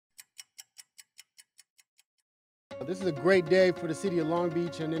This is a great day for the city of Long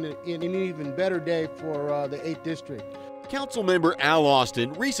Beach and an even better day for the 8th District. Councilmember Al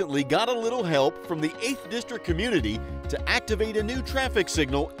Austin recently got a little help from the 8th District community to activate a new traffic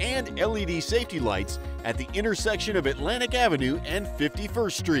signal and LED safety lights at the intersection of Atlantic Avenue and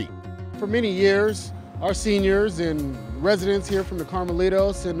 51st Street. For many years, our seniors and residents here from the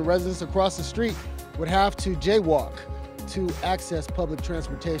Carmelitos and the residents across the street would have to jaywalk to access public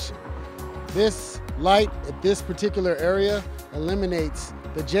transportation. This light at this particular area eliminates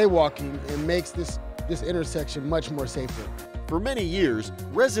the jaywalking and makes this intersection much more safer. For many years,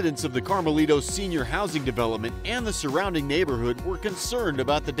 residents of the Carmelitos Senior Housing Development and the surrounding neighborhood were concerned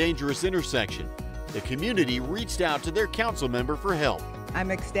about the dangerous intersection. The community reached out to their council member for help.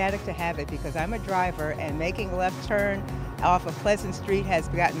 I'm ecstatic to have it because I'm a driver, and making a left turn off of Pleasant Street has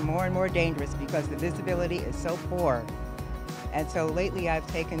gotten more and more dangerous because the visibility is so poor. And so lately I've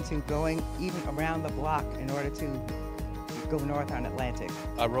taken to going even around the block in order to go north on Atlantic.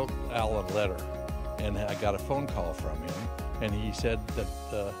 I wrote Al a letter, and I got a phone call from him, and he said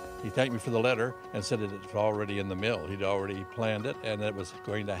that he thanked me for the letter and said that it's already in the mill. He'd already planned it and it was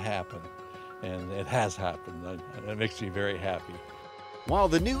going to happen, and it has happened, and it makes me very happy. While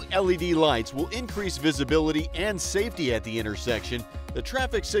the new LED lights will increase visibility and safety at the intersection, the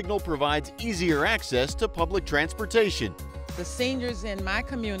traffic signal provides easier access to public transportation. The seniors in my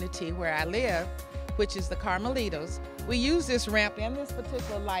community where I live, which is the Carmelitos, we use this ramp and this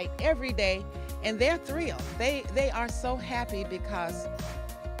particular light every day, and they're thrilled. They are so happy because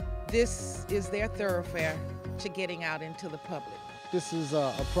this is their thoroughfare to getting out into the public. This is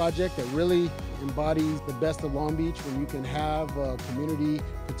a project that really embodies the best of Long Beach, when you can have community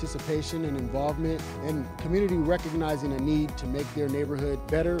participation and involvement and community recognizing a need to make their neighborhood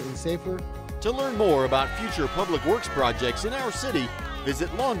better and safer. To learn more about future public works projects in our city, visit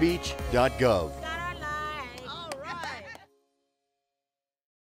longbeach.gov.